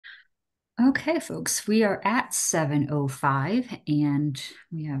Okay, folks, we are at 7:05 and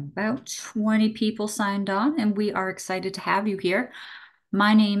we have about 20 people signed on, and we are excited to have you here.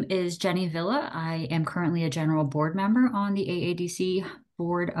 My name is Jennie Vila. I am currently a general board member on the AADC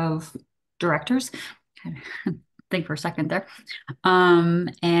Board of Directors. Think for a second there.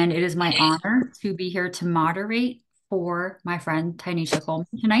 And it is my honor to be here to moderate for my friend Tynisha Coleman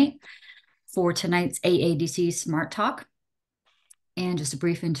tonight for tonight's AADC Smart Talk. And just a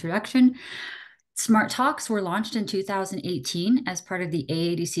brief introduction. Smart Talks were launched in 2018 as part of the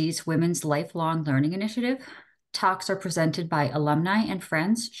AADC's Women's Lifelong Learning Initiative. Talks are presented by alumni and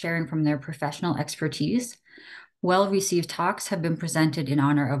friends sharing from their professional expertise. Well-received talks have been presented in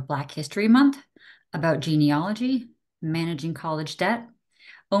honor of Black History Month, about genealogy, managing college debt,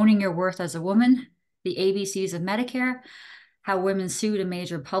 owning your worth as a woman, the ABCs of Medicare, how women sued a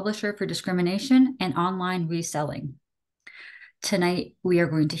major publisher for discrimination, and online reselling. Tonight, we are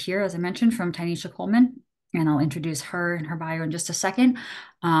going to hear, as I mentioned, from Tynisha Coleman, and I'll introduce her and her bio in just a second.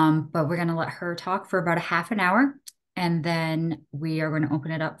 But we're going to let her talk for about a half an hour, and then we are going to open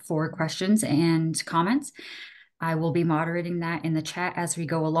it up for questions and comments. I will be moderating that in the chat as we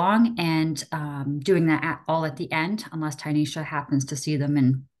go along and doing that all at the end, unless Tynisha happens to see them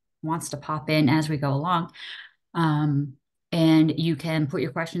and wants to pop in as we go along. And you can put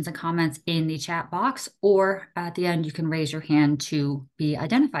your questions and comments in the chat box, or at the end, you can raise your hand to be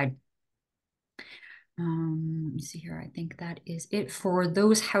identified. Let me see here. I think that is it for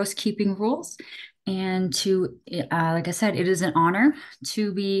those housekeeping rules. And like I said, it is an honor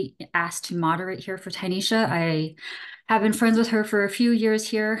to be asked to moderate here for Tynisha. I have been friends with her for a few years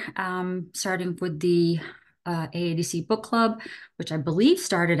here, starting with the AADC Book Club, which I believe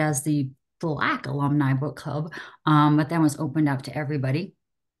started as the Black Alumni Book Club, but then was opened up to everybody.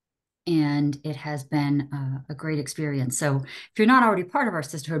 And it has been a great experience. So if you're not already part of our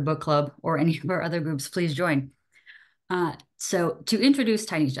Sisterhood Book Club or any of our other groups, please join. So to introduce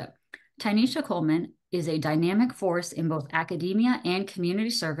Tynisha, Tynisha Coleman is a dynamic force in both academia and community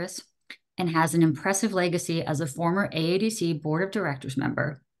service and has an impressive legacy as a former AADC Board of Directors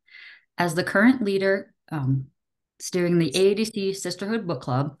member. As the current leader steering the AADC Sisterhood Book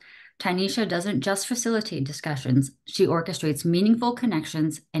Club, Tynisha doesn't just facilitate discussions, she orchestrates meaningful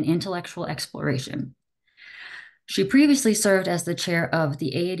connections and intellectual exploration. She previously served as the chair of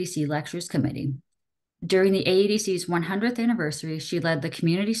the AADC Lectures Committee. During the AADC's 100th anniversary, she led the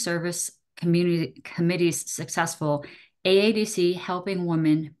Community Service Committee's successful AADC Helping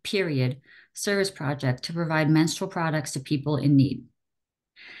Women, service project to provide menstrual products to people in need.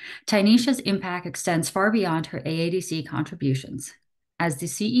 Tynisha's impact extends far beyond her AADC contributions. As the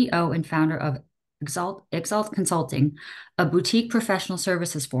CEO and founder of Exalt Consulting, a boutique professional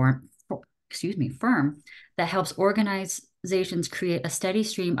services firm that helps organizations create a steady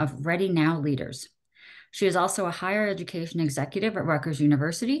stream of ready now leaders. She is also a higher education executive at Rutgers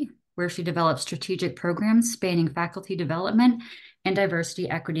University, where she develops strategic programs spanning faculty development and diversity,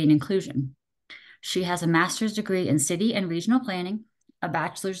 equity, and inclusion. She has a master's degree in city and regional planning, a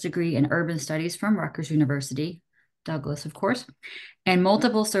bachelor's degree in urban studies from Rutgers University, Douglas, of course, and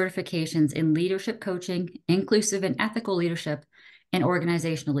multiple certifications in leadership coaching, inclusive and ethical leadership, and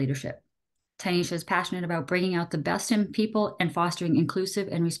organizational leadership. Tynisha is passionate about bringing out the best in people and fostering inclusive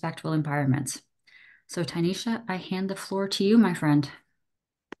and respectful environments. So, Tynisha, I hand the floor to you, my friend.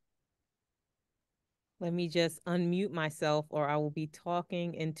 Let me just unmute myself or I will be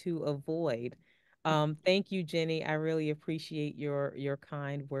talking into a void. Thank you, Jennie. I really appreciate your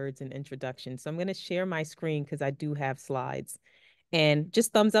kind words and introduction. So I'm going to share my screen because I do have slides. And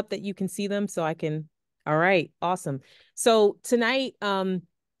just thumbs up that you can see them so I can. All right, awesome. So tonight,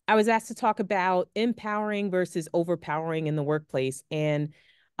 I was asked to talk about empowering versus overpowering in the workplace. And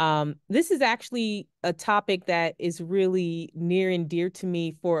this is actually a topic that is really near and dear to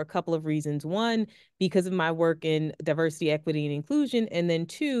me for a couple of reasons. One, because of my work in diversity, equity, and inclusion. And then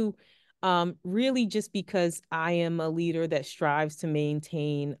two, really just because I am a leader that strives to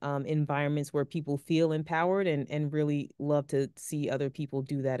maintain environments where people feel empowered and really love to see other people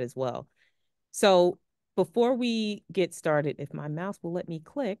do that as well. So before we get started, if my mouse will let me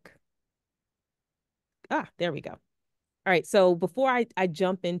click. There we go. All right, so before I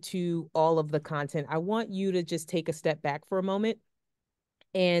jump into all of the content, I want you to just take a step back for a moment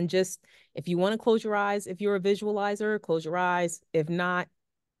and just, if you want to close your eyes, if you're a visualizer, close your eyes. If not,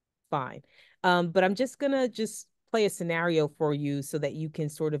 fine. But I'm just gonna play a scenario for you so that you can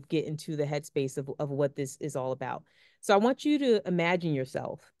sort of get into the headspace of what this is all about. So I want you to imagine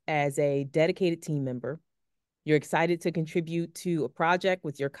yourself as a dedicated team member. You're excited to contribute to a project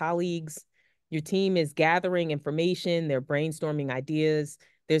with your colleagues. Your team is gathering information, they're brainstorming ideas,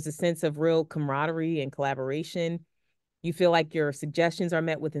 There's a sense of real camaraderie and collaboration. You feel like your suggestions are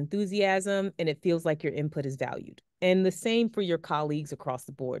met with enthusiasm, and it feels like your input is valued. And the same for your colleagues across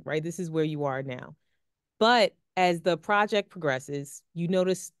the board, right? This is where you are now. But as the project progresses, you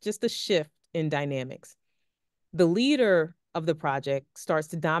notice just a shift in dynamics. The leader of the project starts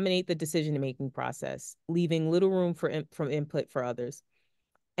to dominate the decision-making process, leaving little room from input for others.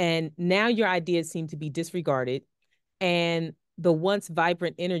 And now your ideas seem to be disregarded, and the once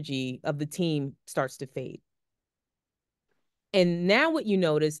vibrant energy of the team starts to fade. And now what you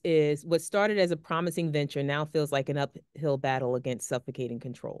notice is what started as a promising venture now feels like an uphill battle against suffocating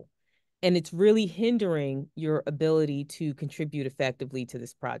control. And it's really hindering your ability to contribute effectively to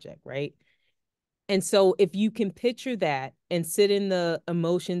this project, right? And so if you can picture that and sit in the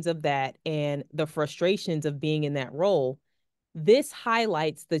emotions of that and the frustrations of being in that role, this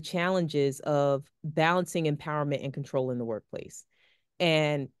highlights the challenges of balancing empowerment and control in the workplace.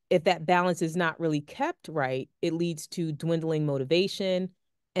 And if that balance is not really kept right, it leads to dwindling motivation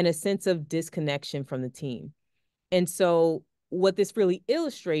and a sense of disconnection from the team. And so what this really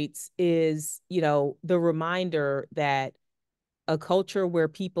illustrates is, the reminder that a culture where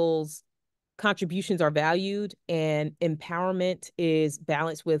people's contributions are valued and empowerment is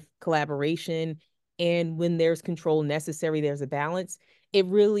balanced with collaboration, and when there's control necessary, there's a balance. It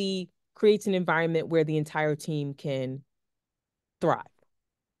really creates an environment where the entire team can thrive.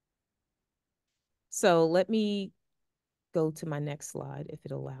 So let me go to my next slide if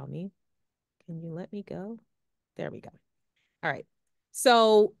it'll allow me. Can you let me go? There we go. All right.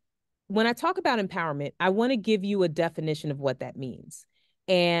 So when I talk about empowerment, I want to give you a definition of what that means.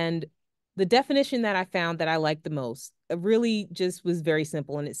 And the definition that I found that I liked the most really just was very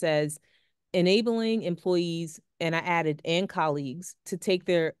simple. And it says, enabling employees, and I added, and colleagues, to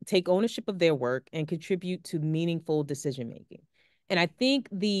take ownership of their work and contribute to meaningful decision making. And I think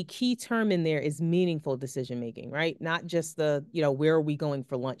the key term in there is meaningful decision making, right? Not just the, where are we going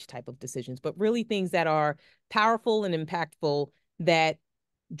for lunch type of decisions, but really things that are powerful and impactful, that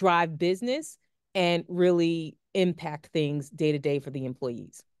drive business and really impact things day to day for the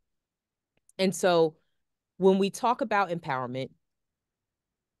employees. And so when we talk about empowerment,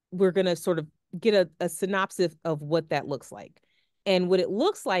 we're going to sort of get a synopsis of what that looks like. And what it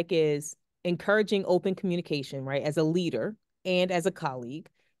looks like is encouraging open communication, right, as a leader and as a colleague.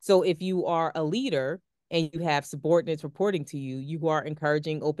 So if you are a leader and you have subordinates reporting to you, you are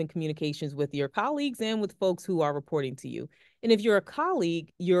encouraging open communications with your colleagues and with folks who are reporting to you. And if you're a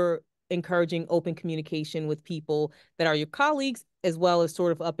colleague, you're encouraging open communication with people that are your colleagues, as well as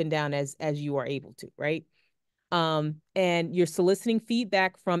sort of up and down as you are able to, right? And you're soliciting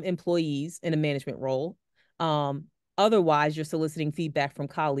feedback from employees in a management role. Otherwise, you're soliciting feedback from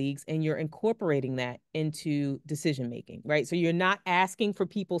colleagues and you're incorporating that into decision making, right? So you're not asking for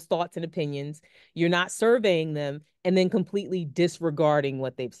people's thoughts and opinions. You're not surveying them and then completely disregarding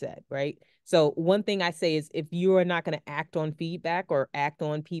what they've said, right? So one thing I say is, if you are not going to act on feedback or act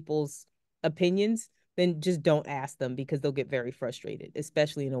on people's opinions, then just don't ask them, because they'll get very frustrated,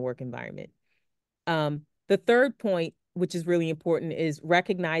 especially in a work environment. The third point, which is really important, is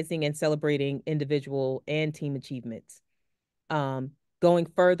recognizing and celebrating individual and team achievements. Going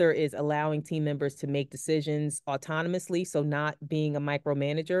further is allowing team members to make decisions autonomously, so not being a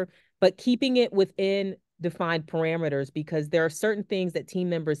micromanager, but keeping it within defined parameters, because there are certain things that team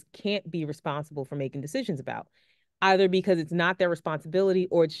members can't be responsible for making decisions about, either because it's not their responsibility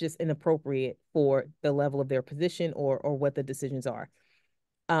or it's just inappropriate for the level of their position or what the decisions are.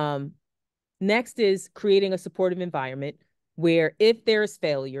 Next is creating a supportive environment where, if there is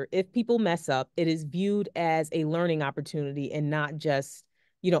failure, if people mess up, it is viewed as a learning opportunity and not just,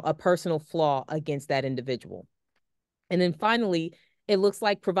 a personal flaw against that individual. And then finally, it looks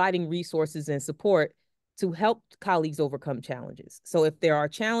like providing resources and support to help colleagues overcome challenges. So if there are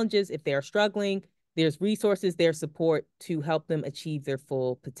challenges, if they are struggling, there's resources, there's support to help them achieve their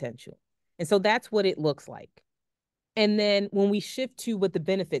full potential. And so that's what it looks like. And then when we shift to what the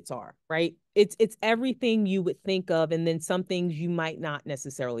benefits are, right? It's everything you would think of, and then some things you might not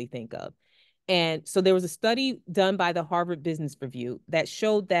necessarily think of. And so there was a study done by the Harvard Business Review that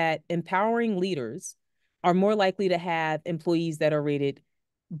showed that empowering leaders are more likely to have employees that are rated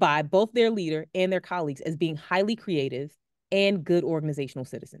by both their leader and their colleagues as being highly creative and good organizational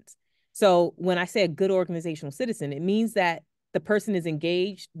citizens. So when I say a good organizational citizen, it means that the person is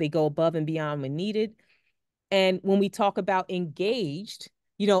engaged, they go above and beyond when needed. And when we talk about engaged,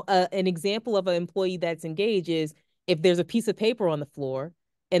 an example of an employee that's engaged is if there's a piece of paper on the floor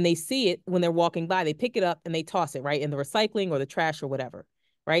and they see it when they're walking by, they pick it up and they toss it, right, in the recycling or the trash or whatever,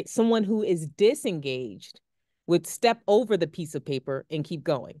 right? Someone who is disengaged would step over the piece of paper and keep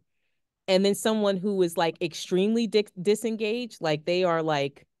going. And then someone who is like extremely disengaged, like they are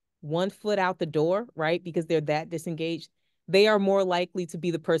like 1 foot out the door, right? Because they're that disengaged, they are more likely to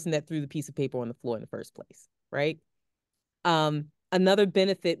be the person that threw the piece of paper on the floor in the first place, right? Another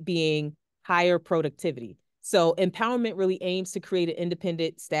benefit being higher productivity. So empowerment really aims to create an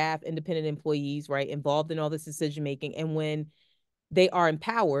independent staff, independent employees, right, involved in all this decision making. And when they are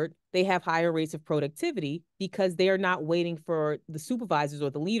empowered, they have higher rates of productivity because they are not waiting for the supervisors or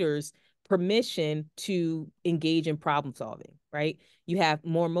the leaders permission to engage in problem solving, right? You have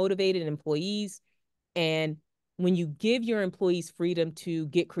more motivated employees. And when you give your employees freedom to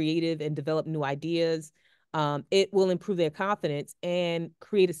get creative and develop new ideas, it will improve their confidence and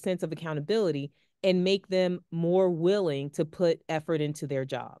create a sense of accountability and make them more willing to put effort into their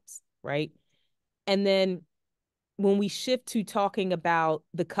jobs, right? And then when we shift to talking about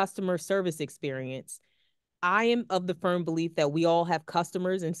the customer service experience, I am of the firm belief that we all have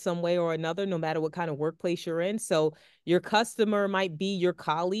customers in some way or another, no matter what kind of workplace you're in. So your customer might be your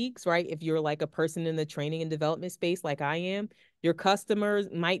colleagues, right? If you're like a person in the training and development space, like I am, your customers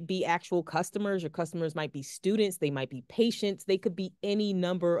might be actual customers. Your customers might be students. They might be patients. They could be any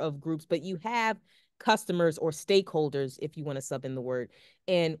number of groups, but you have customers or stakeholders, if you want to sub in the word.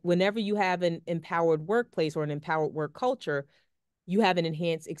 And whenever you have an empowered workplace or an empowered work culture, you have an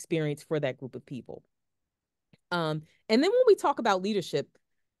enhanced experience for that group of people. And then when we talk about leadership,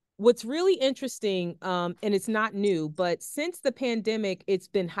 what's really interesting, and it's not new, but since the pandemic, it's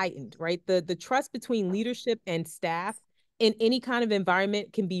been heightened, right? The trust between leadership and staff in any kind of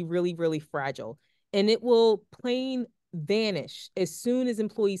environment can be really, really fragile. And it will plain vanish as soon as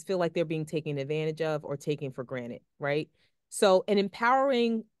employees feel like they're being taken advantage of or taken for granted, right? So an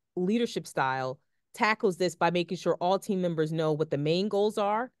empowering leadership style tackles this by making sure all team members know what the main goals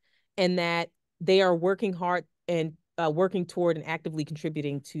are and that they are working hard and working toward and actively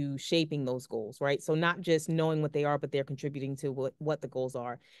contributing to shaping those goals, right? So not just knowing what they are, but they're contributing to what the goals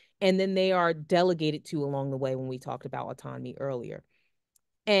are. And then they are delegated to along the way when we talked about autonomy earlier.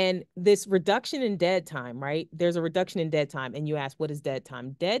 And this reduction in dead time, right? There's a reduction in dead time. And you ask, what is dead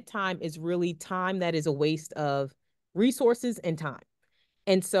time? Dead time is really time that is a waste of resources and time.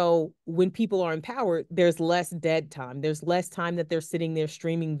 And so when people are empowered, there's less dead time. There's less time that they're sitting there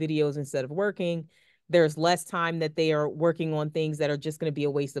streaming videos instead of working. There's less time that they are working on things that are just going to be a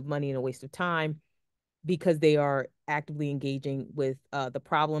waste of money and a waste of time because they are actively engaging with the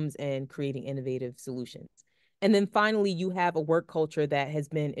problems and creating innovative solutions. And then finally, you have a work culture that has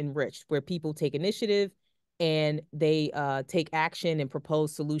been enriched where people take initiative and they take action and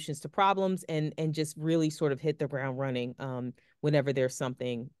propose solutions to problems and just really sort of hit the ground running whenever there's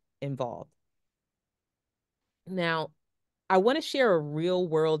something involved. Now, I want to share a real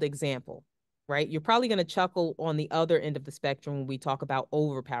world example, right? You're probably going to chuckle on the other end of the spectrum when we talk about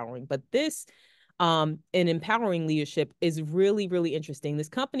overpowering, but this in empowering leadership is really, really interesting. This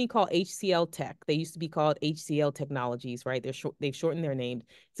company called HCL Tech, they used to be called HCL Technologies, right? They've shortened their name.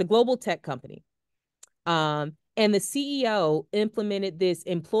 It's a global tech company. And the CEO implemented this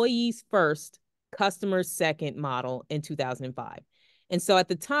employees first, customers second model in 2005. And so at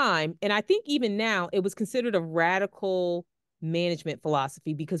the time, and I think even now, it was considered a radical management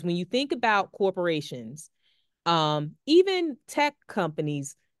philosophy because when you think about corporations, even tech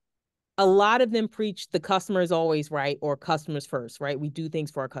companies, a lot of them preach the customer is always right or customers first, right? We do things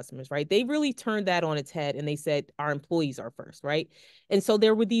for our customers, right? They really turned that on its head and they said our employees are first, right? And so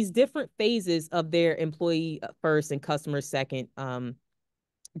there were these different phases of their employee first and customer second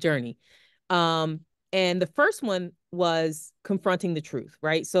journey. Um, and the first one was confronting the truth,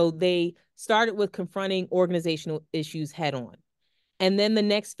 right? So they started with confronting organizational issues head on. And then the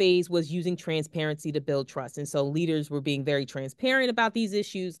next phase was using transparency to build trust. And so leaders were being very transparent about these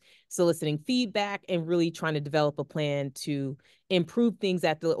issues, soliciting feedback, and really trying to develop a plan to improve things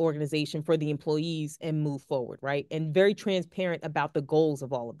at the organization for the employees and move forward, right? And very transparent about the goals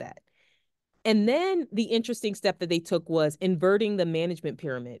of all of that. And then the interesting step that they took was inverting the management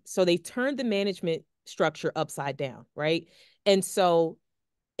pyramid. So they turned the management structure upside down, right? And so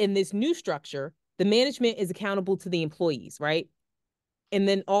in this new structure, the management is accountable to the employees, right? And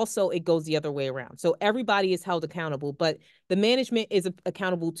then also it goes the other way around. So everybody is held accountable, but the management is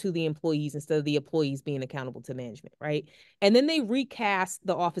accountable to the employees instead of the employees being accountable to management, right? And then they recast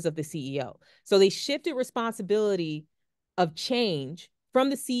the office of the CEO. So they shifted responsibility of change from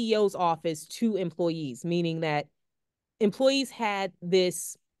the CEO's office to employees, meaning that employees had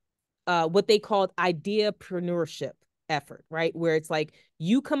this what they called ideapreneurship effort, right? Where it's like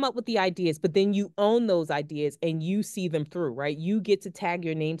you come up with the ideas, but then you own those ideas and you see them through, right? You get to tag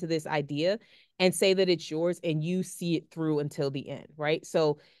your name to this idea and say that it's yours and you see it through until the end, right?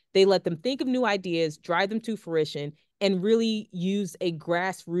 So they let them think of new ideas, drive them to fruition, and really use a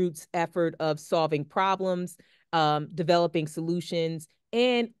grassroots effort of solving problems, developing solutions,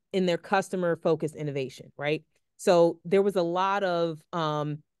 and in their customer focused innovation, right? So there was a lot of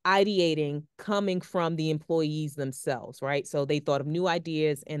ideating coming from the employees themselves, right? So they thought of new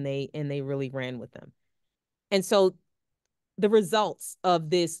ideas and they really ran with them. And so the results of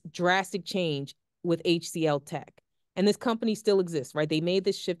this drastic change with HCL Tech, and this company still exists, right? They made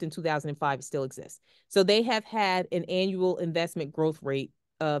this shift in 2005, it still exists. So they have had an annual investment growth rate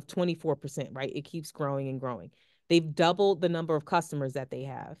of 24%, right? It keeps growing and growing. They've doubled the number of customers that they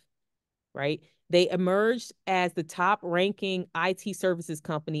have, right? They emerged as the top ranking IT services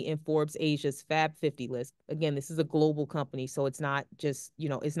company in Forbes Asia's Fab 50 list. Again, this is a global company, so it's not just,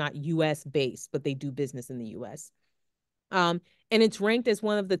 it's not US based, but they do business in the US. And it's ranked as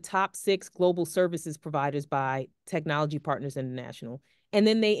one of the top 6 global services providers by Technology Partners International. And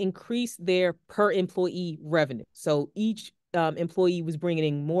then they increased their per employee revenue. So each employee was bringing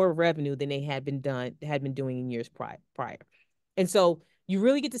in more revenue than they had been doing in years prior. And so you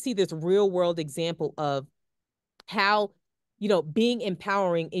really get to see this real world example of how, being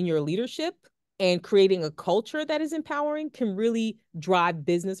empowering in your leadership and creating a culture that is empowering can really drive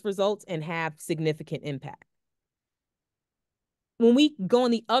business results and have significant impact. When we go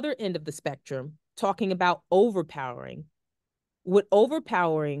on the other end of the spectrum, talking about overpowering, what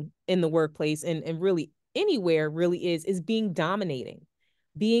overpowering in the workplace and really anywhere really is being dominating,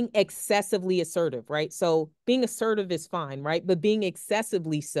 being excessively assertive, right? So being assertive is fine, right? But being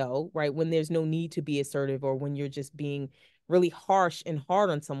excessively so, right, when there's no need to be assertive or when you're just being really harsh and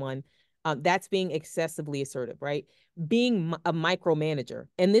hard on someone, that's being excessively assertive, right? Being a micromanager,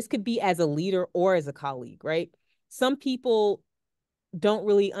 and this could be as a leader or as a colleague, right? Some people don't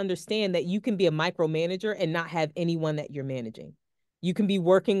really understand that you can be a micromanager and not have anyone that you're managing. You can be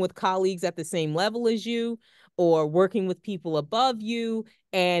working with colleagues at the same level as you or working with people above you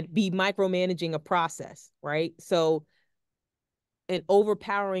and be micromanaging a process, right? So an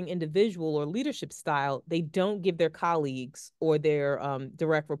overpowering individual or leadership style, they don't give their colleagues or their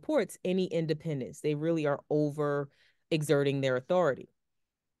direct reports any independence. They really are over exerting their authority.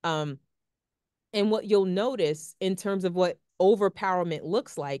 And what you'll notice in terms of what overpowerment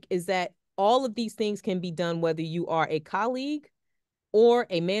looks like is that all of these things can be done whether you are a colleague or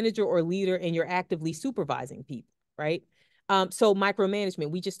a manager or leader and you're actively supervising people, right? So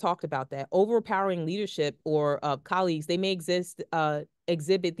micromanagement, we just talked about that. Overpowering leadership or colleagues, they may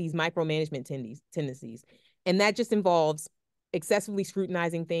exhibit these micromanagement tendencies. And that just involves excessively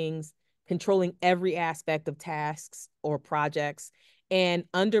scrutinizing things, controlling every aspect of tasks or projects, and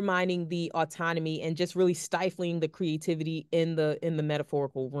undermining the autonomy and just really stifling the creativity in the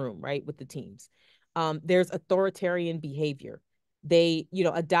metaphorical room, right, with the teams. There's authoritarian behavior. They,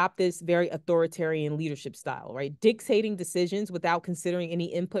 adopt this very authoritarian leadership style, right? Dictating decisions without considering any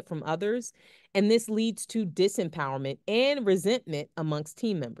input from others. And this leads to disempowerment and resentment amongst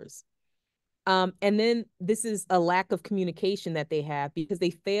team members. And then this is a lack of communication that they have because they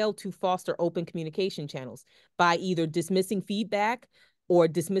fail to foster open communication channels by either dismissing feedback or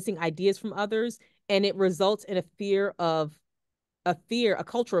dismissing ideas from others. And it results in a culture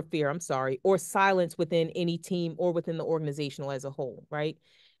of fear, I'm sorry, or silence within any team or within the organizational as a whole, right?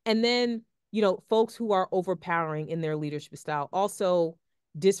 And then, folks who are overpowering in their leadership style also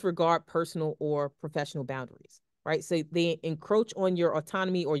disregard personal or professional boundaries, right? So they encroach on your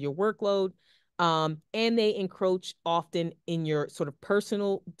autonomy or your workload, and they encroach often in your sort of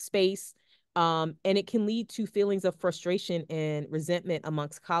personal space. And it can lead to feelings of frustration and resentment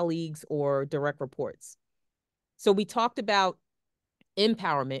amongst colleagues or direct reports. So we talked about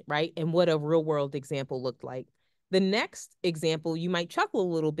empowerment, right? And what a real world example looked like. The next example, you might chuckle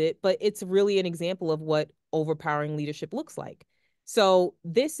a little bit, but it's really an example of what overpowering leadership looks like. So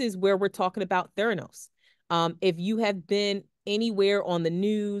this is where we're talking about Theranos. If you have been anywhere on the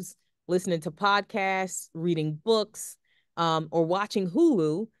news, listening to podcasts, reading books, or watching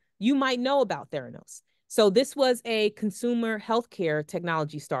Hulu, you might know about Theranos. So this was a consumer healthcare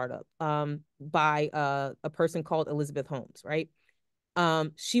technology startup by a person called Elizabeth Holmes, right?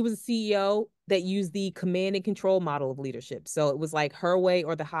 She was a CEO that used the command and control model of leadership. So it was like her way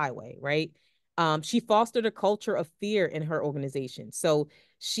or the highway, right? She fostered a culture of fear in her organization. So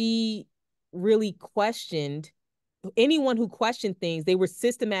she really questioned anyone who questioned things, they were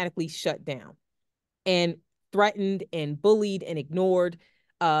systematically shut down and threatened and bullied and ignored.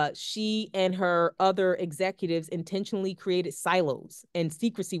 She and her other executives intentionally created silos and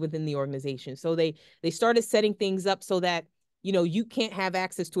secrecy within the organization. So they started setting things up so that you can't have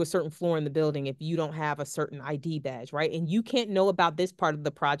access to a certain floor in the building if you don't have a certain ID badge, right? And you can't know about this part of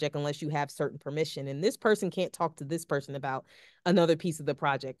the project unless you have certain permission. And this person can't talk to this person about another piece of the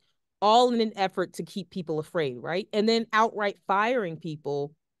project, all in an effort to keep people afraid, right? And then outright firing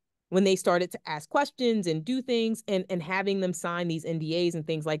people when they started to ask questions and do things, and having them sign these NDAs and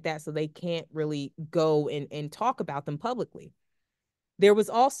things like that so they can't really go and talk about them publicly. There was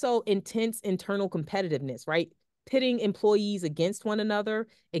also intense internal competitiveness, right? Pitting employees against one another,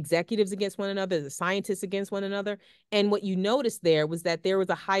 executives against one another, the scientists against one another. And what you noticed there was that there was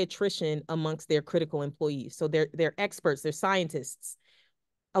a high attrition amongst their critical employees. So their experts, their scientists,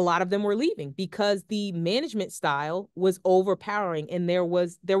 a lot of them were leaving because the management style was overpowering. And there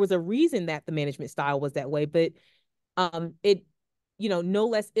was a reason that the management style was that way, but it no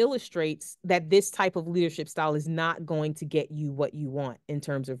less illustrates that this type of leadership style is not going to get you what you want in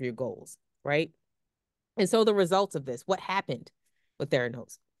terms of your goals, right? And so the results of this, what happened with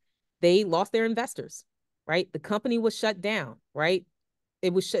Theranos? They lost their investors, right? The company was shut down, right?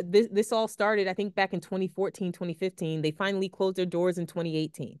 It was shut. This all started, I think, back in 2014, 2015. They finally closed their doors in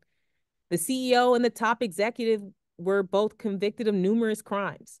 2018. The CEO and the top executive were both convicted of numerous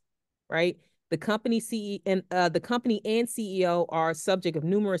crimes, right? The company and CEO are subject of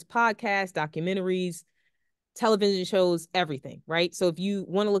numerous podcasts, documentaries, television shows, everything, right? So if you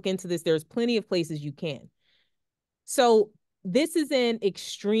want to look into this, there's plenty of places you can. So this is an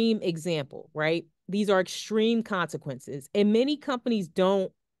extreme example, right? These are extreme consequences, and many companies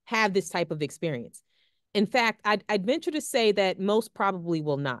don't have this type of experience. In fact, I'd venture to say that most probably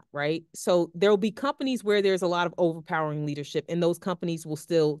will not, right? So there will be companies where there's a lot of overpowering leadership, and those companies will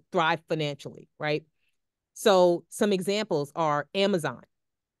still thrive financially, right? So some examples are Amazon,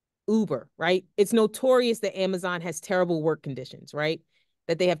 Uber, right? It's notorious that Amazon has terrible work conditions, right?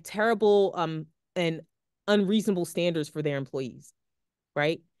 That they have terrible and unreasonable standards for their employees,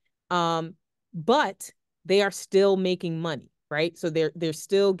 right? Um, but they are still making money, right? So they're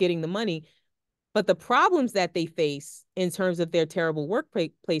still getting the money. But the problems that they face in terms of their terrible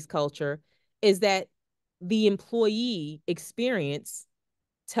workplace culture is that the employee experience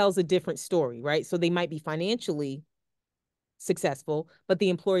tells a different story, right? So they might be financially successful, but the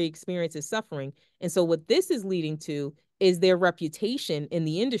employee experience is suffering. And so what this is leading to is their reputation in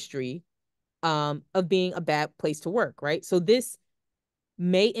the industry of being a bad place to work, right? So this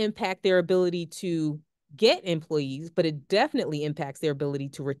may impact their ability to get employees, but it definitely impacts their ability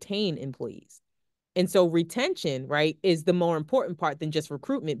to retain employees. And so retention, right, is the more important part than just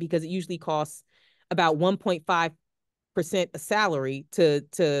recruitment, because it usually costs about 1.5% a salary to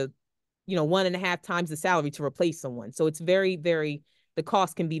 1.5 times the salary to replace someone. So it's very, very, the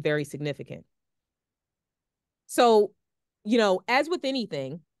cost can be very significant. So, as with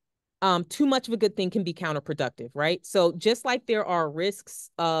anything, too much of a good thing can be counterproductive, right? So just like there are risks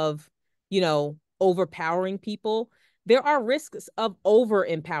of, overpowering people, there are risks of over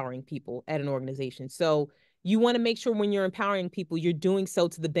empowering people at an organization. So you want to make sure when you're empowering people, you're doing so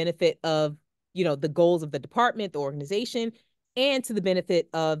to the benefit of, the goals of the department, the organization, and to the benefit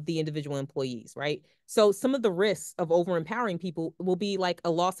of the individual employees, right? So some of the risks of over empowering people will be like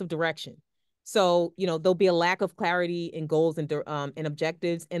a loss of direction. So, there'll be a lack of clarity in goals and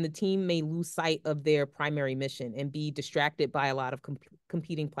objectives, and the team may lose sight of their primary mission and be distracted by a lot of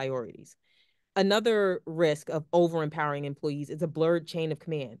competing priorities. Another risk of over empowering employees is a blurred chain of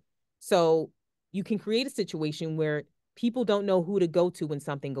command. So you can create a situation where people don't know who to go to when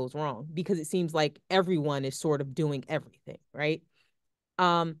something goes wrong, because it seems like everyone is sort of doing everything, right?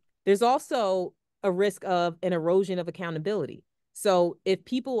 There's also a risk of an erosion of accountability. So if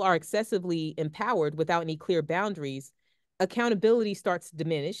people are excessively empowered without any clear boundaries, accountability starts to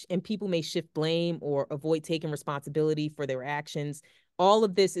diminish, and people may shift blame or avoid taking responsibility for their actions. All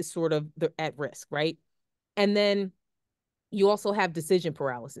of this is sort of at risk, right? And then you also have decision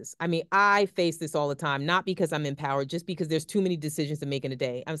paralysis. I mean, I face this all the time, not because I'm empowered, just because there's too many decisions to make in a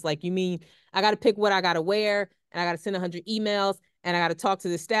day. I was like, you mean I got to pick what I got to wear, and I got to send 100 emails, and I got to talk to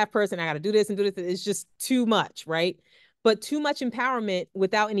the staff person, I got to do this and do this. It's just too much, right? But too much empowerment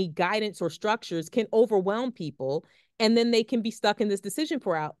without any guidance or structures can overwhelm people. And then they can be stuck in this decision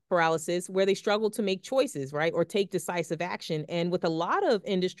paralysis where they struggle to make choices, right? Or take decisive action. And with a lot of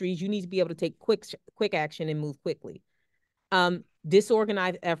industries, you need to be able to take quick action and move quickly.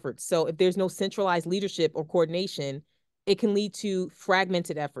 Disorganized efforts. So if there's no centralized leadership or coordination, it can lead to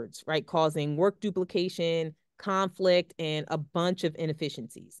fragmented efforts, right? Causing work duplication, conflict, and a bunch of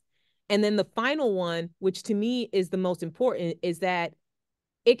inefficiencies. And then the final one, which to me is the most important, is that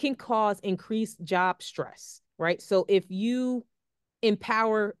it can cause increased job stress, right? So if you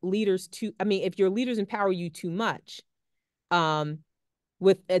empower leaders if your leaders empower you too much, um,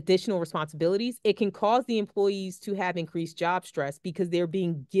 with additional responsibilities, it can cause the employees to have increased job stress because they're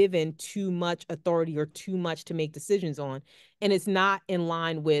being given too much authority or too much to make decisions on. And it's not in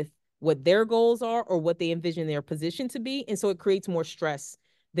line with what their goals are or what they envision their position to be. And so it creates more stress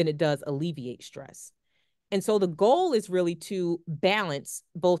than it does alleviate stress. And so the goal is really to balance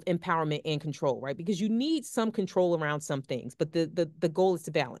both empowerment and control, right? Because you need some control around some things, but the goal is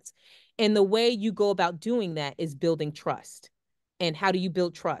to balance. And the way you go about doing that is building trust. And how do you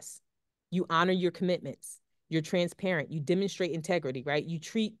build trust? You honor your commitments. You're transparent. You demonstrate integrity, right? You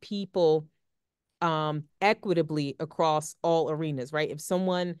treat people equitably across all arenas, right? If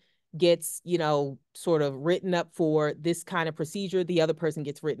someone gets, sort of written up for this kind of procedure, the other person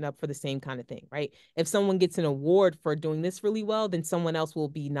gets written up for the same kind of thing, right? If someone gets an award for doing this really well, then someone else will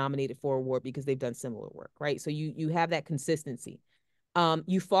be nominated for an award because they've done similar work, right? So you have that consistency.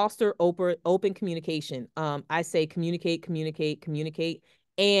 You foster open communication. I say communicate, communicate, communicate,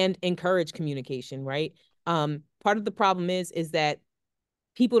 and encourage communication, right? Part of the problem is that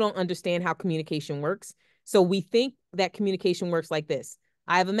people don't understand how communication works. So we think that communication works like this.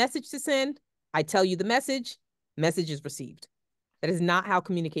 I have a message to send. I tell you the message is received. That is not how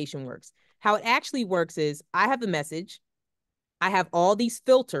communication works. How it actually works is I have a message. I have all these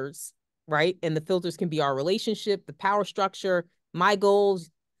filters, right? And the filters can be our relationship, the power structure, my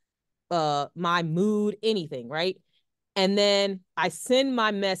goals, my mood, anything, right? And then I send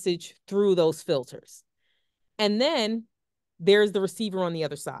my message through those filters. And then there's the receiver on the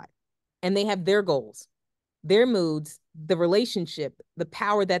other side. And they have their goals, their moods, the relationship, the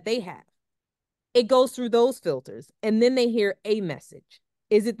power that they have. It goes through those filters. And then they hear a message.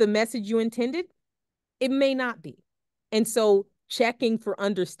 Is it the message you intended? It may not be. And so checking for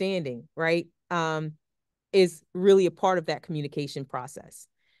understanding, right, is really a part of that communication process.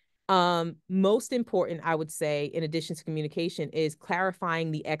 Most important, I would say, in addition to communication, is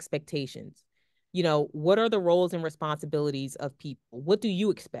clarifying the expectations. What are the roles and responsibilities of people? What do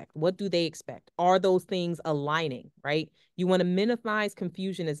you expect? What do they expect? Are those things aligning, right? You want to minimize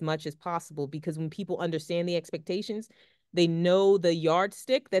confusion as much as possible because when people understand the expectations, they know the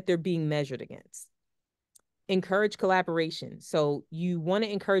yardstick that they're being measured against. Encourage collaboration. So you want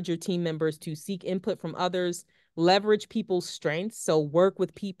to encourage your team members to seek input from others, leverage people's strengths. So work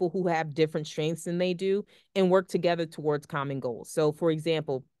with people who have different strengths than they do and work together towards common goals. So for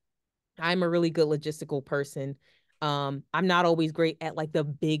example, I'm a really good logistical person. I'm not always great at like the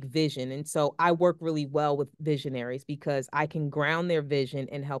big vision. And so I work really well with visionaries because I can ground their vision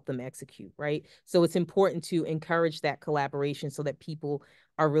and help them execute, right? So it's important to encourage that collaboration so that people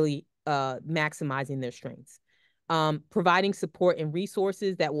are really maximizing their strengths. Providing support and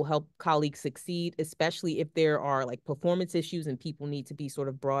resources that will help colleagues succeed, especially if there are like performance issues and people need to be sort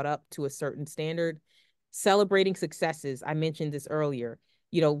of brought up to a certain standard. Celebrating successes. I mentioned this earlier.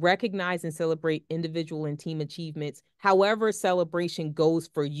 Recognize and celebrate individual and team achievements. However, celebration goes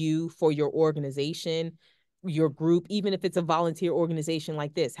for you, for your organization, your group, even if it's a volunteer organization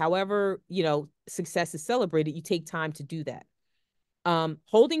like this. However, success is celebrated, you take time to do that.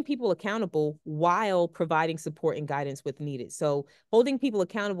 Holding people accountable while providing support and guidance with needed. So holding people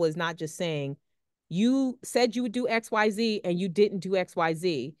accountable is not just saying you said you would do XYZ and you didn't do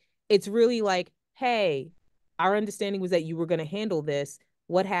XYZ. It's really like, hey, our understanding was that you were going to handle this.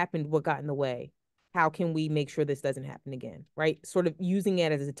 What happened? What got in the way? How can we make sure this doesn't happen again? Right? Sort of using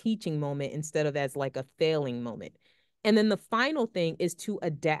it as a teaching moment instead of as like a failing moment. And then the final thing is to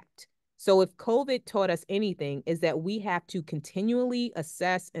adapt. So if COVID taught us anything, is that we have to continually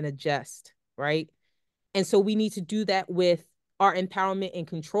assess and adjust, right? And so we need to do that with our empowerment and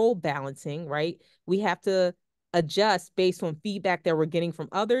control balancing, right? We have to adjust based on feedback that we're getting from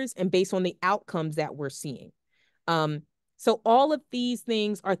others and based on the outcomes that we're seeing. Um, so all of these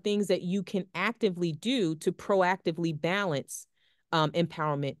things are things that you can actively do to proactively balance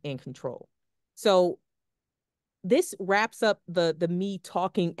empowerment and control. So this wraps up the me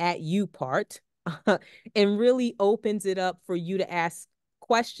talking at you part and really opens it up for you to ask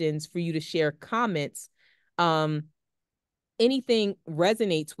questions, for you to share comments. Um, Anything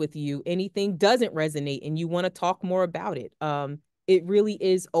resonates with you, anything doesn't resonate, and you want to talk more about it. It really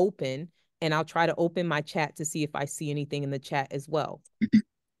is open, and I'll try to open my chat to see if I see anything in the chat as well.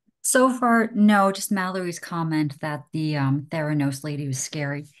 So far, no, just Mallory's comment that the Theranos lady was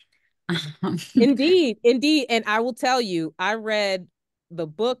scary. Indeed, indeed. And I will tell you, I read the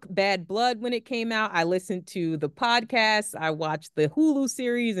book Bad Blood when it came out. I listened to the podcast. I watched the Hulu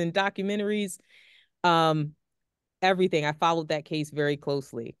series and documentaries. Um, Everything. I followed that case very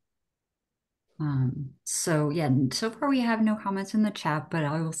closely. So yeah, so far we have no comments in the chat, but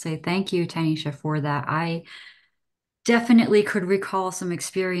I will say thank you, Tanisha, for that. definitely could recall some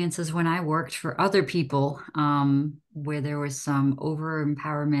experiences when I worked for other people, where there was some over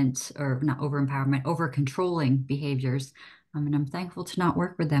empowerment, or not over empowerment, over controlling behaviors. And I'm thankful to not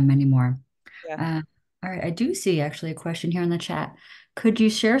work with them anymore. Yeah. Uh, all right, I do see actually a question here in the chat. Could you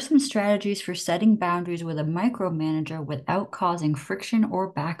share some strategies for setting boundaries with a micromanager without causing friction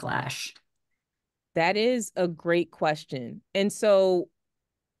or backlash? That is a great question. And so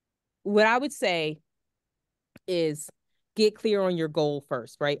what I would say is get clear on your goal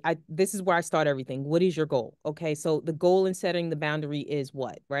first, right? This is where I start everything. What is your goal? Okay, so the goal in setting the boundary is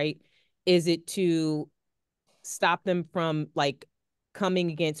what, right? Is it to stop them from like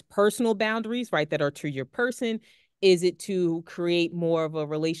coming against personal boundaries, right, that are to your person? Is it to create more of a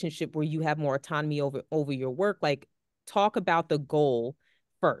relationship where you have more autonomy over your work? Like, talk about the goal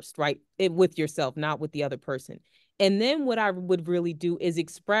first, right? With yourself, not with the other person. And then what I would really do is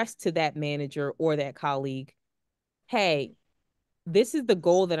express to that manager or that colleague, hey, this is the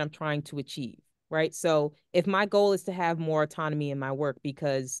goal that I'm trying to achieve, right? So if my goal is to have more autonomy in my work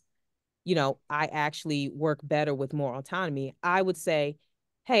because, I actually work better with more autonomy, I would say,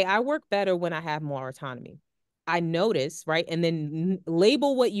 hey, I work better when I have more autonomy. I notice, right? And then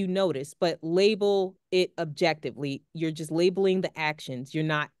label what you notice, but label it objectively. You're just labeling the actions. You're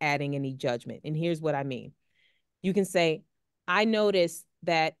not adding any judgment. And here's what I mean. You can say, I notice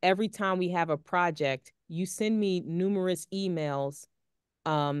that every time we have a project, you send me numerous emails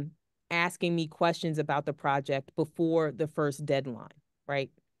um, asking me questions about the project before the first deadline,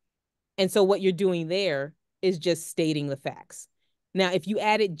 right? And so what you're doing there is just stating the facts. Now, if you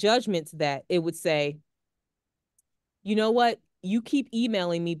added judgment to that, it would say, you know what? You keep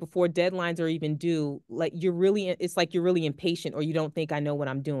emailing me before deadlines are even due. Like it's like you're really impatient or you don't think I know what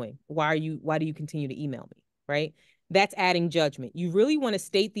I'm doing. Why do you continue to email me? Right? That's adding judgment. You really want to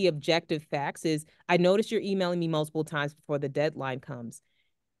state the objective facts is I notice you're emailing me multiple times before the deadline comes.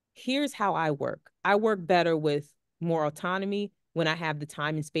 Here's how I work. I work better with more autonomy when I have the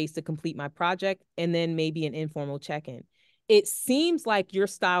time and space to complete my project, and then maybe an informal check in. It seems like your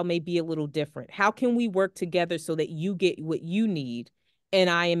style may be a little different. How can we work together so that you get what you need and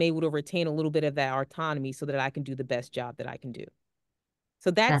I am able to retain a little bit of that autonomy so that I can do the best job that I can do?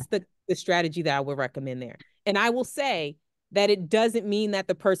 So That that's the strategy that I would recommend there. And I will say that it doesn't mean that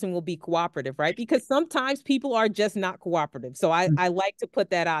the person will be cooperative, right? Because sometimes people are just not cooperative. So I like to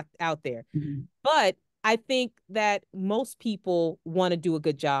put that out there. Mhm. But I think that most people want to do a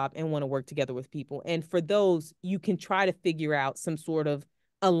good job and want to work together with people. And for those, you can try to figure out some sort of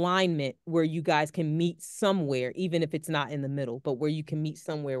alignment where you guys can meet somewhere, even if it's not in the middle, but where you can meet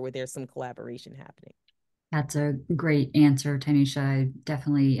somewhere where there's some collaboration happening. That's a great answer, Tanisha. I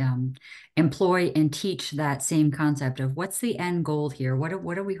definitely employ and teach that same concept of what's the end goal here? What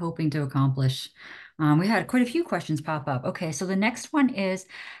are we hoping to accomplish? We had quite a few questions pop up. Okay, so the next one is,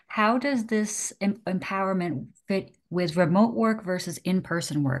 how does this empowerment fit with remote work versus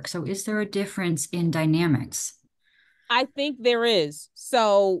in-person work? So is there a difference in dynamics? I think there is.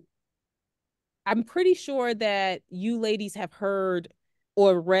 So I'm pretty sure that you ladies have heard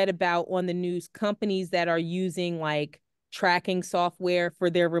or read about on the news companies that are using like tracking software for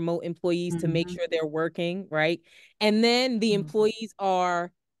their remote employees to make Mhm. sure they're working, right? And then the employees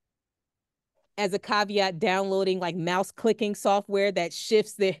are, as a caveat, downloading like mouse clicking software that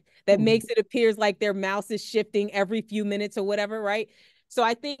that Mhm. makes it appears like their mouse is shifting every few minutes or whatever, right? So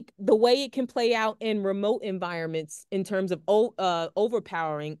I think the way it can play out in remote environments in terms of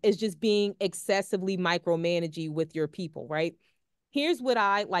overpowering is just being excessively micromanaging with your people, right? Here's what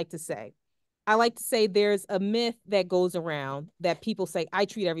I like to say. I like to say there's a myth that goes around that people say, I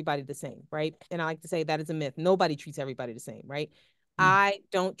treat everybody the same, right? And I like to say that is a myth. Nobody treats everybody the same, right? I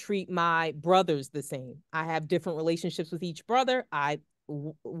don't treat my brothers the same. I have different relationships with each brother.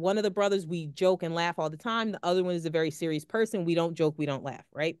 One of the brothers, we joke and laugh all the time. The other one is a very serious person. We don't joke, we don't laugh,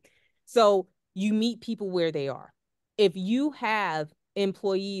 right? So you meet people where they are. If you have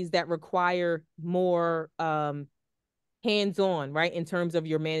employees that require more hands-on, right, in terms of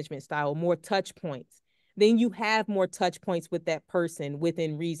your management style, more touch points, then you have more touch points with that person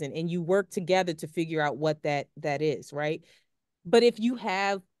within reason, and you work together to figure out what that is, right? But if you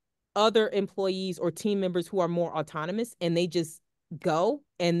have other employees or team members who are more autonomous and they just go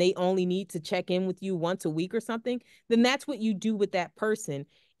and they only need to check in with you once a week or something, then that's what you do with that person.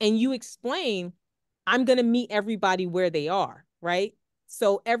 And you explain, I'm going to meet everybody where they are, right?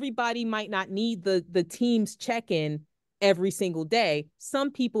 So everybody might not need the team's check-in every single day. Some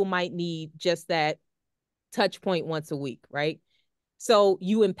people might need just that touch point once a week, right? So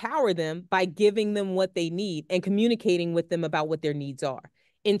you empower them by giving them what they need and communicating with them about what their needs are.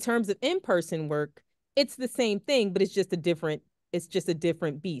 In terms of in person work, it's the same thing, but it's just a different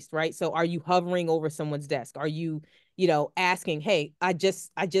beast, right? So are you hovering over someone's desk? Are you, asking, hey, I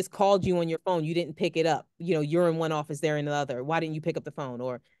just called you on your phone. You didn't pick it up. You're in one office, they're in the other. Why didn't you pick up the phone?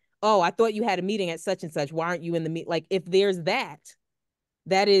 Or, oh, I thought you had a meeting at such and such. Why aren't you in the meet? Like if there's that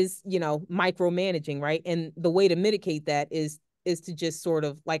is, micromanaging, right? And the way to mitigate that is to just sort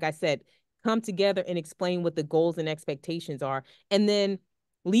of, like I said, come together and explain what the goals and expectations are, and then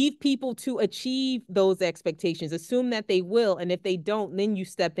leave people to achieve those expectations. Assume that they will, and if they don't, then you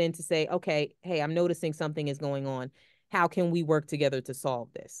step in to say, okay, hey, I'm noticing something is going on. How can we work together to solve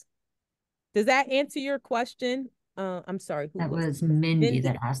this? Does that answer your question? I'm sorry, who That was was Mindy Mindy?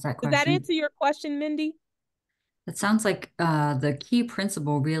 that asked that Does that question. answer your question, Mindy? It sounds like the key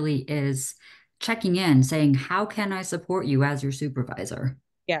principle really is checking in, saying, how can I support you as your supervisor?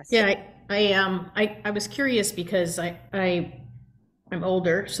 Yes. Yeah, I was curious because I'm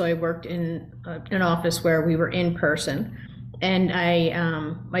older, so I worked in an office where we were in person, and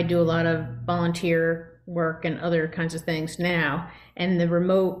I do a lot of volunteer work and other kinds of things now, and the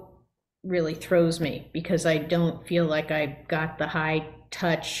remote really throws me because I don't feel like I got the high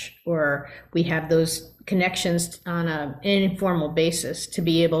touch or we have those connections on an informal basis to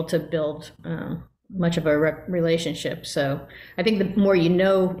be able to build much of a relationship. So I think the more you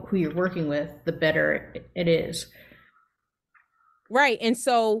know who you're working with, the better it is. Right. And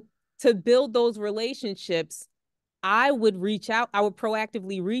so to build those relationships, I would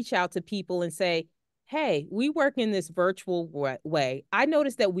proactively reach out to people and say, hey, we work in this virtual way. I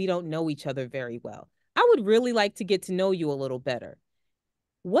noticed that we don't know each other very well. I would really like to get to know you a little better.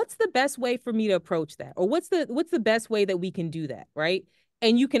 What's the best way for me to approach that? Or what's the best way that we can do that, right?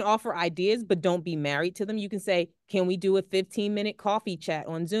 And you can offer ideas, but don't be married to them. You can say, can we do a 15-minute coffee chat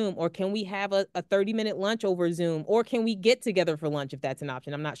on Zoom? Or can we have a 30-minute lunch over Zoom? Or can we get together for lunch if that's an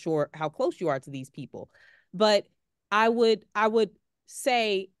option? I'm not sure how close you are to these people. But I would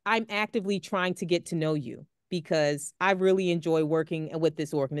say I'm actively trying to get to know you because I really enjoy working with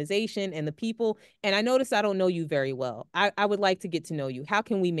this organization and the people. And I notice I don't know you very well. I would like to get to know you. How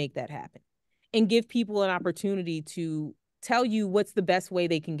can we make that happen? And give people an opportunity to tell you what's the best way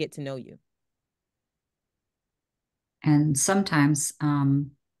they can get to know you. And sometimes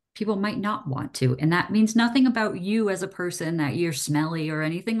people might not want to. And that means nothing about you as a person that you're smelly or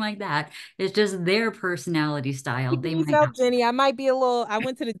anything like that. It's just their personality style. They Please might help, Jenny. I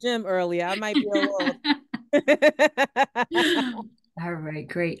went to the gym earlier. I might be a little. not. All right,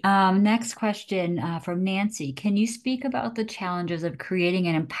 great. Next question from Nancy. Can you speak about the challenges of creating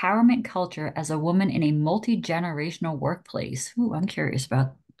an empowerment culture as a woman in a multi-generational workplace? Ooh, I'm curious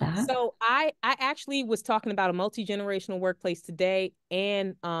about that. So I actually was talking about a multi-generational workplace today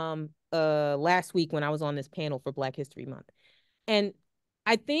and last week when I was on this panel for Black History Month. And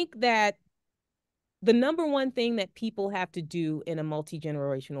I think that the number one thing that people have to do in a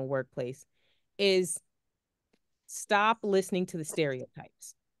multi-generational workplace is stop listening to the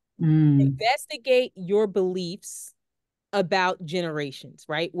stereotypes. Mm, Investigate your beliefs about generations,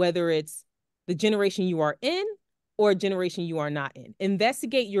 right? Whether it's the generation you are in or a generation you are not in.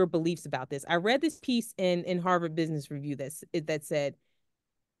 Investigate your beliefs about this. I read this piece in Harvard Business Review that said,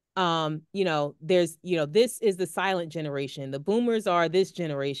 this is the silent generation. The boomers are this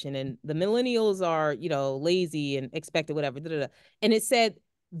generation, and the millennials are, lazy and expected, whatever. Da, da, da. And it said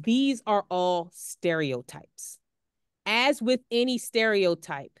these are all stereotypes. As with any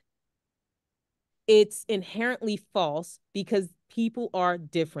stereotype, it's inherently false because people are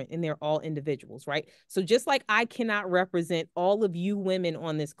different and they're all individuals, right? So just like I cannot represent all of you women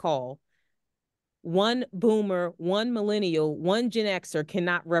on this call, one boomer, one millennial, one Gen Xer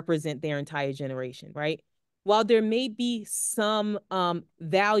cannot represent their entire generation, right? While there may be some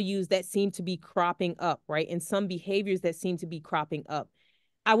values that seem to be cropping up, right, and some behaviors that seem to be cropping up,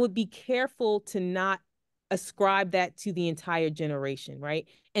 I would be careful to not ascribe that to the entire generation, right?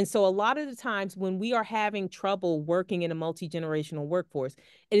 And so a lot of the times when we are having trouble working in a multi-generational workforce,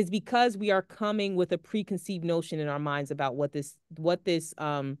 it is because we are coming with a preconceived notion in our minds about what this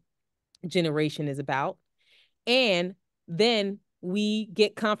generation is about. And then we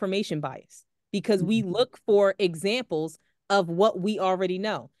get confirmation bias because we look for examples of what we already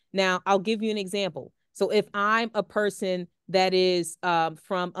know. Now, I'll give you an example. So if I'm a person that is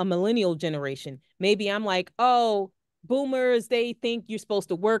from a millennial generation, maybe I'm like, oh, boomers, they think you're supposed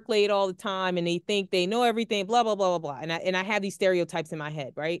to work late all the time and they think they know everything, blah, blah, blah, blah, blah. And I have these stereotypes in my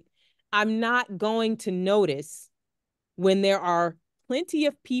head, right? I'm not going to notice when there are plenty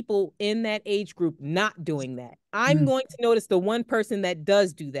of people in that age group not doing that. I'm mm, going to notice the one person that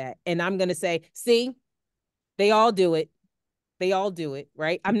does do that. And I'm going to say, see, they all do it. They all do it,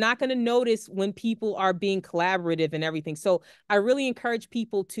 right? I'm not going to notice when people are being collaborative and everything. So I really encourage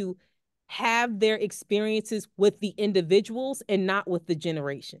people to have their experiences with the individuals and not with the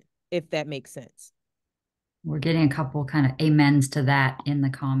generation, if that makes sense. We're getting a couple kind of amens to that in the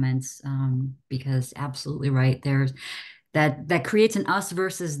comments, because absolutely right. There's that creates an us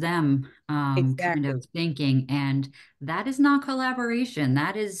versus them kind Exactly. of thinking, and that is not collaboration.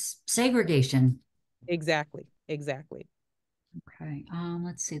 That is segregation. Exactly. Exactly. Okay,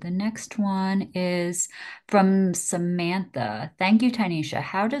 let's see. The next one is from Samantha. Thank you, Tynisha.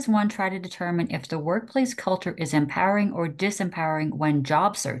 How does one try to determine if the workplace culture is empowering or disempowering when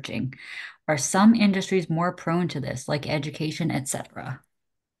job searching? Are some industries more prone to this, like education, etc.?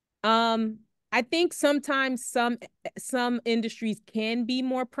 Um, I think sometimes some industries can be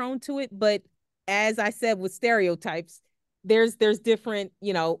more prone to it, but as I said with stereotypes, there's different,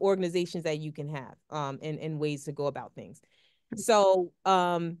 organizations that you can have and ways to go about things. So,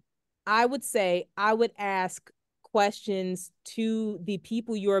 I would say I would ask questions to the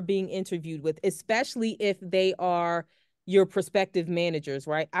people you are being interviewed with, especially if they are your prospective managers,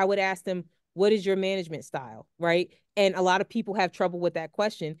 right? I would ask them, what is your management style, right? And a lot of people have trouble with that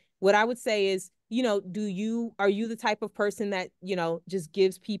question. What I would say is, are you the type of person that, just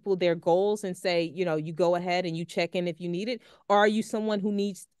gives people their goals and say, you go ahead and you check in if you need it? Or are you someone who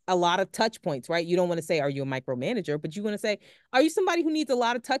needs a lot of touch points, right? You don't want to say, are you a micromanager? But you want to say, are you somebody who needs a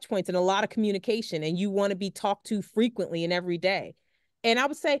lot of touch points and a lot of communication and you want to be talked to frequently and every day? And I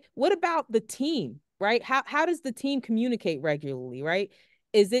would say, what about the team, right? How does the team communicate regularly, right?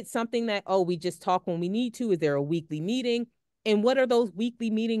 Is it something that, oh, we just talk when we need to? Is there a weekly meeting? And what are those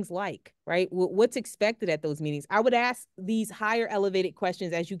weekly meetings like, right? What's expected at those meetings? I would ask these higher elevated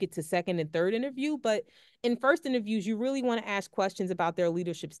questions as you get to second and third interview, but in first interviews, you really want to ask questions about their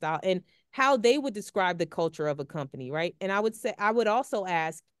leadership style and how they would describe the culture of a company, right? And I would also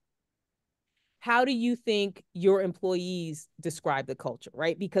ask, how do you think your employees describe the culture,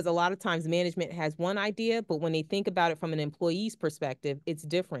 right? Because a lot of times management has one idea, but when they think about it from an employee's perspective, it's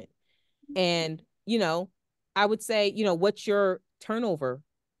different. And, I would say, what's your turnover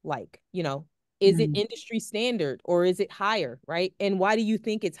like? Is it Mm, industry standard or is it higher, right? And why do you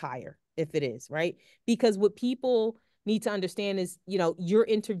think it's higher if it is, right? Because what people need to understand is, you're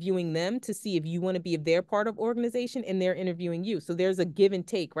interviewing them to see if you want to be of their part of organization and they're interviewing you. So there's a give and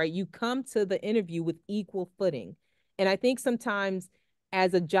take, right? You come to the interview with equal footing. And I think sometimes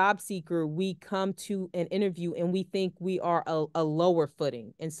as a job seeker, we come to an interview and we think we are a lower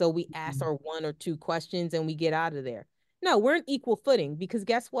footing. And so we ask mm. our one or two questions and we get out of there. No, we're an equal footing because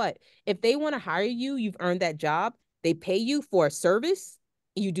guess what? If they want to hire you, you've earned that job. They pay you for a service.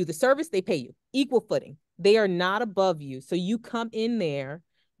 You do the service, they pay you. Equal footing. They are not above you. So you come in there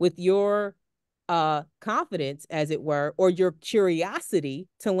with your confidence, as it were, or your curiosity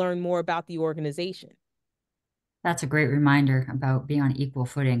to learn more about the organization. That's a great reminder about being on equal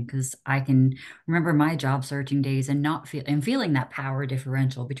footing, because I can remember my job searching days and not feeling that power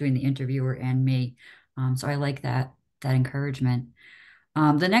differential between the interviewer and me. So I like that encouragement.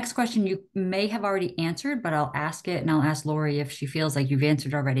 The next question you may have already answered, but I'll ask it, and I'll ask Lori if she feels like you've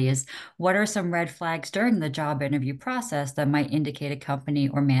answered already, is what are some red flags during the job interview process that might indicate a company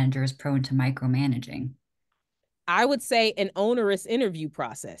or manager is prone to micromanaging? I would say an onerous interview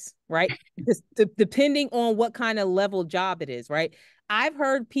process, right? Just depending on what kind of level job it is, right? I've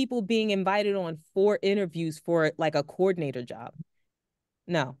heard people being invited on 4 interviews for like a coordinator job.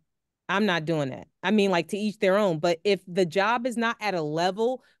 No, I'm not doing that. I mean, like to each their own. But if the job is not at a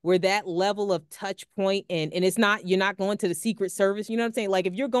level where that level of touch point and it's not, you're not going to the Secret Service, you know what I'm saying? Like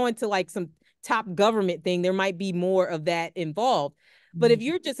if you're going to like some top government thing, there might be more of that involved. But if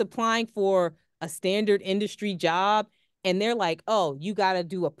you're just applying for a standard industry job and they're like, oh, you got to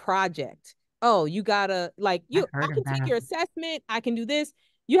do a project. Oh, you got to like I've I heard can of take that. your assessment. I can do this.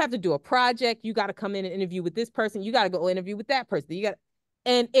 You have to do a project. You got to come in and interview with this person. You got to go interview with that person. You got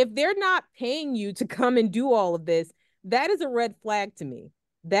and if they're not paying you to come and do all of this, that is a red flag to me.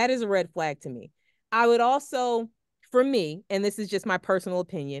 That is a red flag to me. I would also, for me, and this is just my personal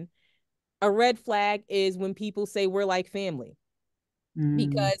opinion, a red flag is when people say we're like family Mm,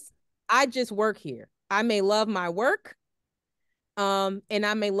 because I just work here. I may love my work, and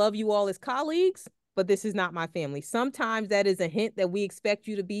I may love you all as colleagues, but this is not my family. Sometimes that is a hint that we expect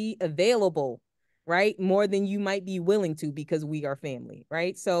you to be available, right? More than you might be willing to because we are family,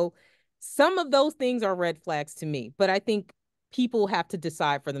 right? So some of those things are red flags to me, but I think people have to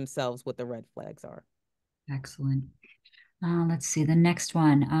decide for themselves what the red flags are. excellent. Let's see the next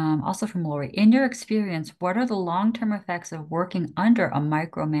one. Also from Lori. In your experience, what are the long-term effects of working under a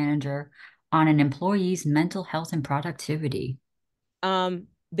micromanager on an employee's mental health and productivity?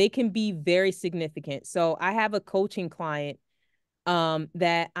 they can be very significant. So I have a coaching client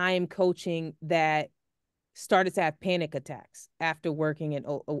that I am coaching that started to have panic attacks after working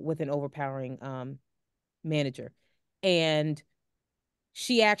with an overpowering manager. And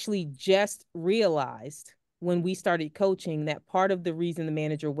she actually just realized when we started coaching that part of the reason the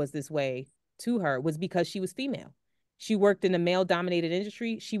manager was this way to her was because she was female. She worked in a male dominated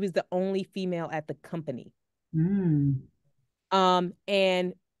industry. She was the only female at the company. Mm.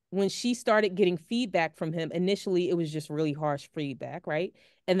 And when she started getting feedback from him, initially it was just really harsh feedback, right?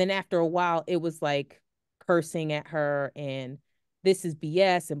 And then after a while, it was like cursing at her and this is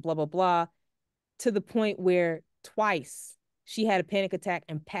BS and blah, blah, blah, to the point where twice she had a panic attack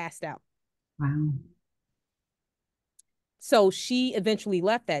and passed out. Wow. So she eventually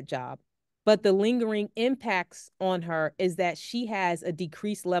left that job. But the lingering impacts on her is that she has a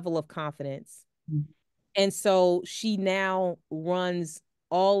decreased level of confidence. Mm. And so she now runs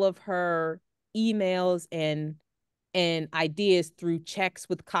all of her emails and ideas through checks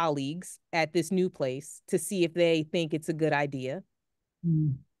with colleagues at this new place to see if they think it's a good idea.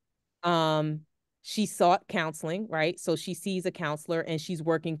 Mm. Um, she sought counseling, right? So she sees a counselor and she's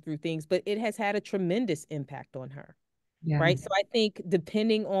working through things, but it has had a tremendous impact on her, Yeah. right? So I think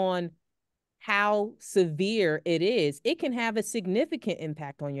depending on how severe it is, it can have a significant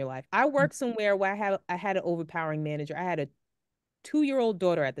impact on your life. I worked somewhere where I had an overpowering manager. I had a 2-year-old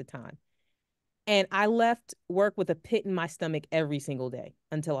daughter at the time. And I left work with a pit in my stomach every single day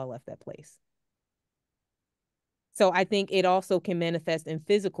until I left that place. So I think it also can manifest in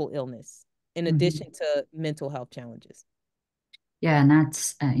physical illness in Mhm. addition to mental health challenges. Yeah, and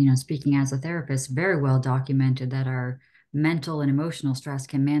that's, speaking as a therapist, very well documented that our mental and emotional stress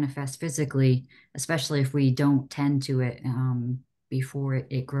can manifest physically, especially if we don't tend to it before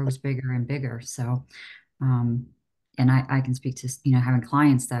it grows bigger and bigger. So, um, and I can speak to, having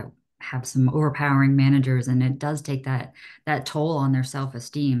clients that have some overpowering managers, and it does take that toll on their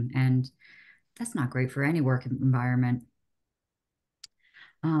self-esteem, and that's not great for any work environment.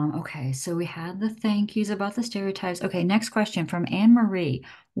 Okay, so we had the thank yous about the stereotypes. Okay, next question from Anne Marie.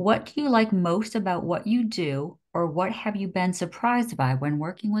 What do you like most about what you do, or what have you been surprised by when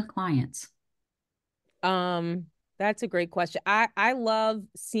working with clients? Um, that's a great question. I love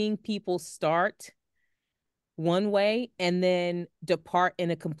seeing people start one way and then depart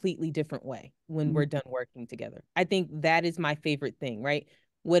in a completely different way when Mm. we're done working together. I think that is my favorite thing, right?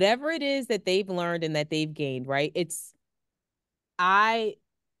 Whatever it is that they've learned and that they've gained, right? I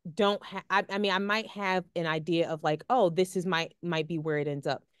don't have, I mean, I might have an idea of like, oh, this is might be where it ends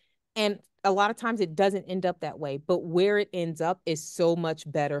up. And a lot of times it doesn't end up that way, but where it ends up is so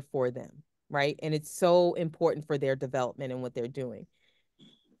much better for them, right? And it's so important for their development and what they're doing.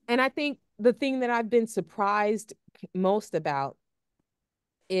 And I think the thing that I've been surprised most about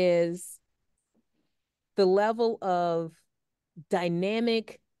is the level of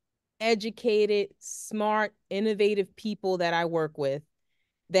dynamic, educated, smart, innovative people that I work with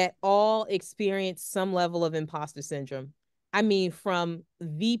that all experience some level of imposter syndrome. I mean, from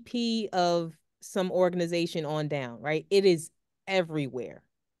VP of some organization on down, right? It is everywhere.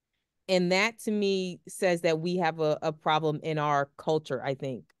 And that to me says that we have a problem in our culture, I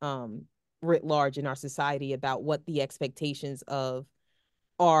think, writ large in our society about what the expectations of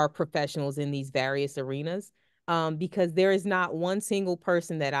our professionals in these various arenas. Because there is not one single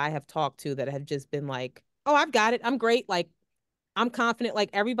person that I have talked to that have just been like, oh, I've got it. I'm great. Like, I'm confident. Like,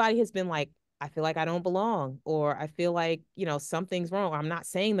 everybody has been like, I feel like I don't belong, or I feel like, something's wrong, or I'm not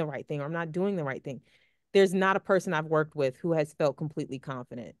saying the right thing, or I'm not doing the right thing. There's not a person I've worked with who has felt completely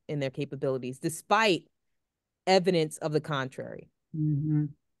confident in their capabilities, despite evidence of the contrary.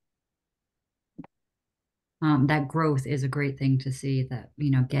 Mhm. That growth is a great thing to see, that,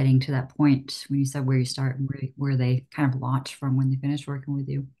 getting to that point when you said where you start and where they kind of launch from when they finish working with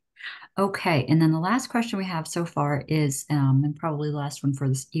you. Okay, and then the last question we have so far is, and probably the last one for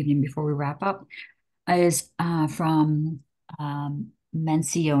this evening before we wrap up, is from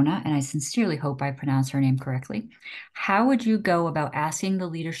Menciona, and I sincerely hope I pronounced her name correctly. How would you go about asking the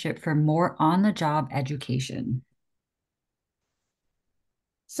leadership for more on-the-job education?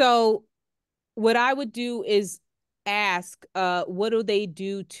 So what I would do is ask, what do they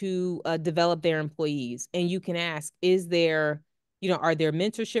do to develop their employees? And you can ask, are there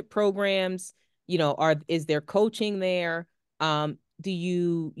mentorship programs? Is there coaching there? Do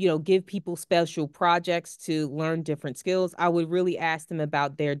you give people special projects to learn different skills? I would really ask them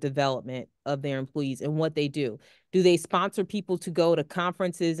about their development of their employees and what they do. Do they sponsor people to go to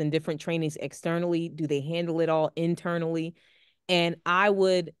conferences and different trainings externally? Do they handle it all internally? And I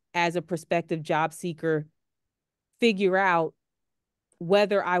would, as a prospective job seeker, figure out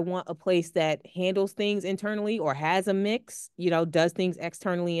whether I want a place that handles things internally or has a mix, does things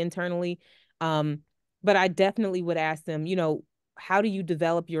externally, internally. But I definitely would ask them, how do you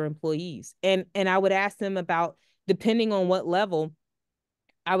develop your employees? And I would ask them about, depending on what level,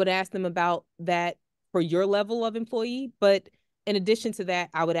 I would ask them about that for your level of employee. But in addition to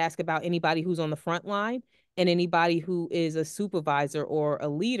that, I would ask about anybody who's on the front line and anybody who is a supervisor or a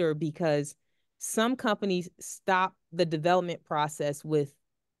leader, because some companies stop the development process with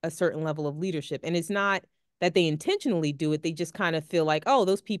a certain level of leadership. And it's not that they intentionally do it. They just kind of feel like, oh,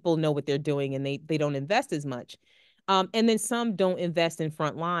 those people know what they're doing, and they don't invest as much. And then some don't invest in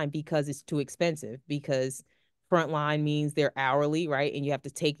front line because it's too expensive, because frontline means they're hourly, right? And you have to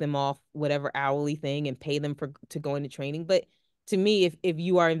take them off whatever hourly thing and pay them to go into training. But to me, if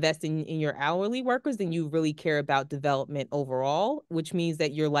you are investing in your hourly workers, then you really care about development overall, which means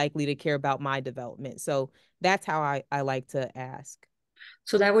that you're likely to care about my development. So that's how I like to ask.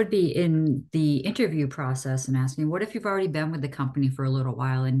 So that would be in the interview process and asking, what if you've already been with the company for a little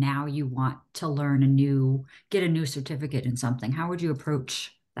while and now you want to get a new certificate in something? How would you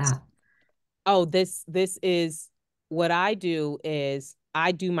approach that? Oh, this is what I do. Is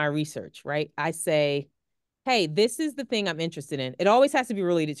I do my research, right? I say, hey, this is the thing I'm interested in. It always has to be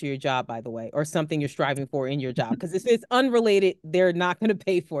related to your job, by the way, or something you're striving for in your job. Because if it's unrelated, they're not going to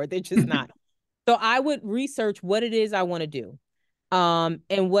pay for it. They're just not. So I would research what it is I want to do.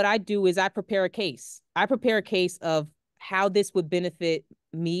 And what I do is I prepare a case. I prepare a case of how this would benefit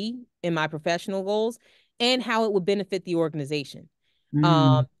me in my professional goals and how it would benefit the organization.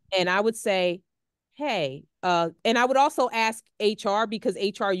 Mm. And I would say, hey, and I would also ask HR, because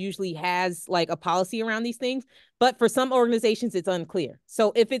HR usually has like a policy around these things. But for some organizations, it's unclear.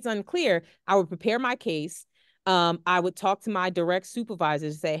 So if it's unclear, I would prepare my case. I would talk to my direct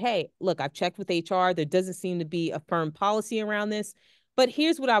supervisors and say, hey, look, I've checked with HR. There doesn't seem to be a firm policy around this. But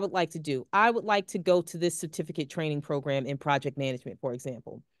here's what I would like to do. I would like to go to this certificate training program in project management, for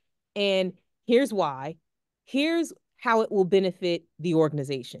example. And here's why. Here's how it will benefit the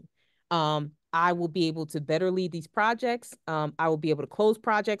organization. I will be able to better lead these projects. I will be able to close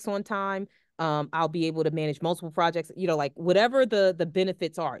projects on time. I'll be able to manage multiple projects, like whatever the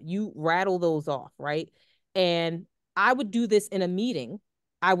benefits are, you rattle those off, right? And I would do this in a meeting.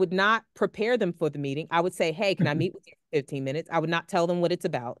 I would not prepare them for the meeting. I would say, hey, can I meet with you for 15 minutes? I would not tell them what it's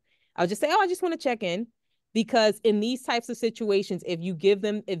about. I would just say, oh, I just want to check in. Because in these types of situations, if you give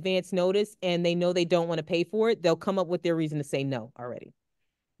them advance notice and they know they don't want to pay for it, they'll come up with their reason to say no already.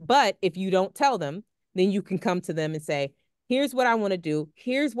 But if you don't tell them, then you can come to them and say, here's what I want to do.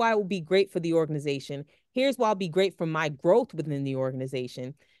 Here's why it will be great for the organization. Here's why it'll be great for my growth within the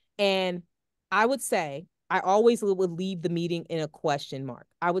organization. And I would say, I always would leave the meeting in a question mark.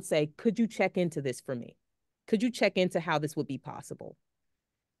 I would say, could you check into this for me? Could you check into how this would be possible?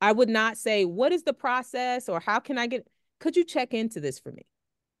 I would not say, what is the process or how can I get, could you check into this for me?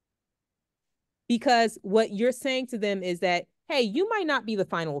 Because what you're saying to them is that, hey, you might not be the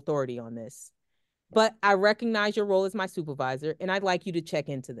final authority on this, but I recognize your role as my supervisor and I'd like you to check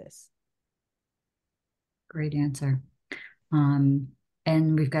into this. Great answer.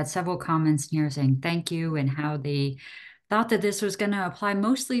 And we've got several comments here saying thank you and how they thought that this was going to apply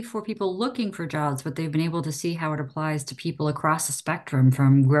mostly for people looking for jobs, but they've been able to see how it applies to people across the spectrum,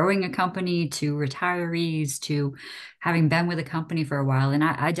 from growing a company to retirees to having been with a company for a while. And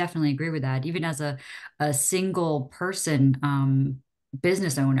I definitely agree with that. Even as a single person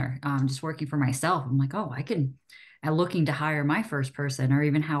business owner, just working for myself, I'm like, oh, I'm looking to hire my first person, or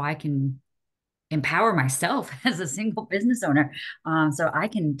even how I can empower myself as a single business owner. So I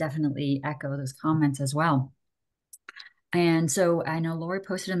can definitely echo those comments as well. And so I know Lori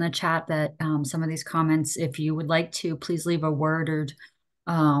posted in the chat that some of these comments, if you would like to, please leave a word or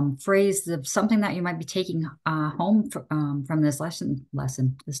phrase of something that you might be taking home from this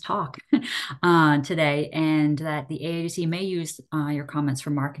this talk today, and that the AADC may use your comments for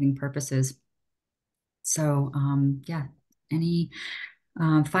marketing purposes. So yeah, any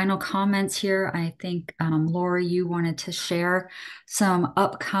final comments here? I think, Lori, you wanted to share some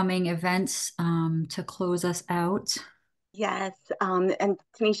upcoming events to close us out. Yes, and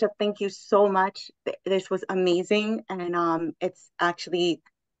Tanisha, thank you so much. This was amazing, and it's actually,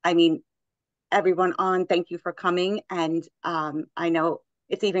 I mean, everyone on, thank you for coming, and I know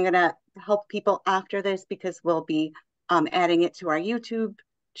it's even gonna help people after this because we'll be adding it to our YouTube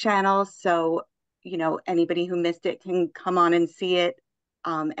channel, so anybody who missed it can come on and see it.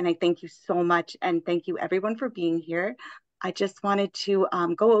 And I thank you so much, and thank you everyone for being here. I just wanted to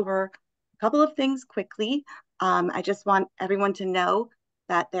go over a couple of things quickly. I just want everyone to know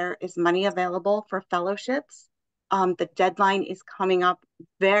that there is money available for fellowships. The deadline is coming up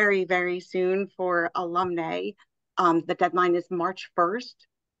very, very soon for alumni. The deadline is March 1st.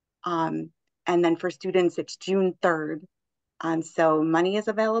 And then for students, it's June 3rd. So money is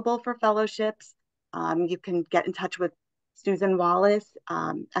available for fellowships. You can get in touch with Susan Wallace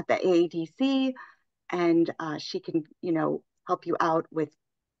at the AADC, and she can, help you out with,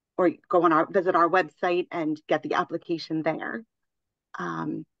 or visit our website and get the application there.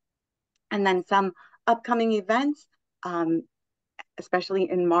 And then some upcoming events, especially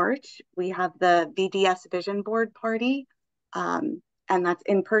in March, we have the VDS Vision Board Party, and that's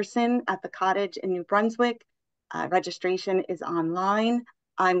in person at the cottage in New Brunswick. Registration is online.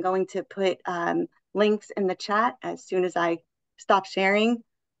 I'm going to put links in the chat as soon as I stop sharing.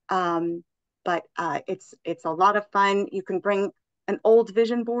 But it's a lot of fun. You can bring an old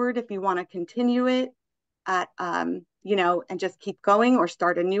vision board if you want to continue it at, and just keep going or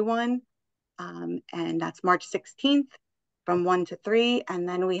start a new one. And that's March 16th from 1 to 3. And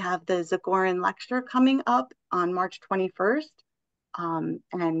then we have the Zagoran lecture coming up on March 21st.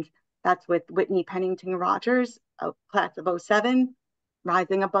 And that's with Whitney Pennington Rogers, a class of 07,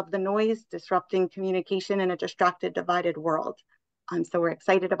 Rising Above the Noise, Disrupting Communication in a Distracted, Divided World. So we're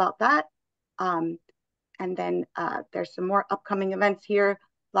excited about that. And then there's some more upcoming events here.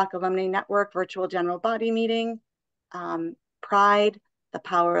 Black Alumni Network Virtual General Body Meeting, Pride, The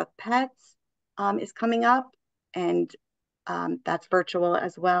Power of Pets is coming up, and that's virtual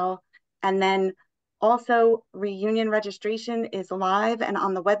as well. And then also reunion registration is live and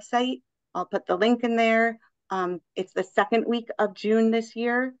on the website. I'll put the link in there. It's the second week of June this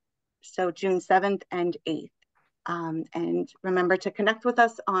year, so June 7th and 8th. And remember to connect with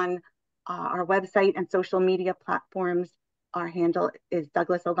us on our website and social media platforms. Our handle is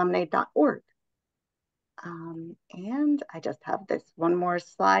douglasalumni.org. And I just have this one more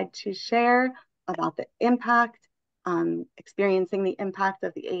slide to share about the impact, experiencing the impact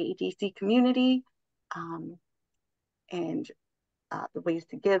of the AADC community, and the ways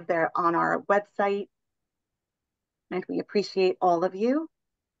to give. They're on our website. And we appreciate all of you.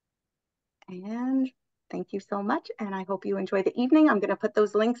 And thank you so much. And I hope you enjoy the evening. I'm going to put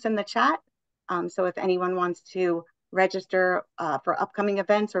those links in the chat. So if anyone wants to register for upcoming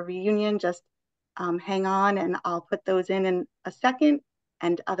events or reunion, just hang on and I'll put those in a second.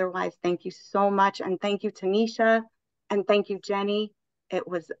 And otherwise, thank you so much. And thank you, Tynisha. And thank you, Jennie. It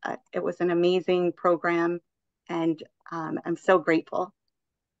was an amazing program. And I'm so grateful.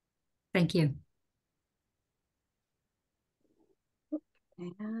 Thank you.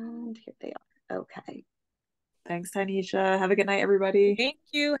 And here they are. Okay. Thanks, Tynisha. Have a good night, everybody. Thank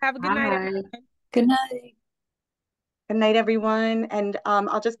you. Have a good night, everyone. Good night. Good night, everyone. And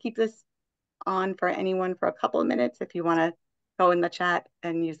I'll just keep this on for anyone for a couple of minutes if you want to go in the chat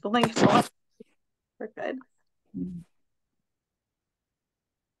and use the link. We're good.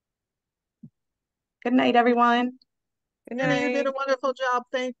 Good night, everyone. Good Jennie, you night. did a wonderful job.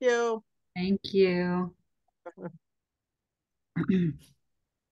 Thank you. Thank you.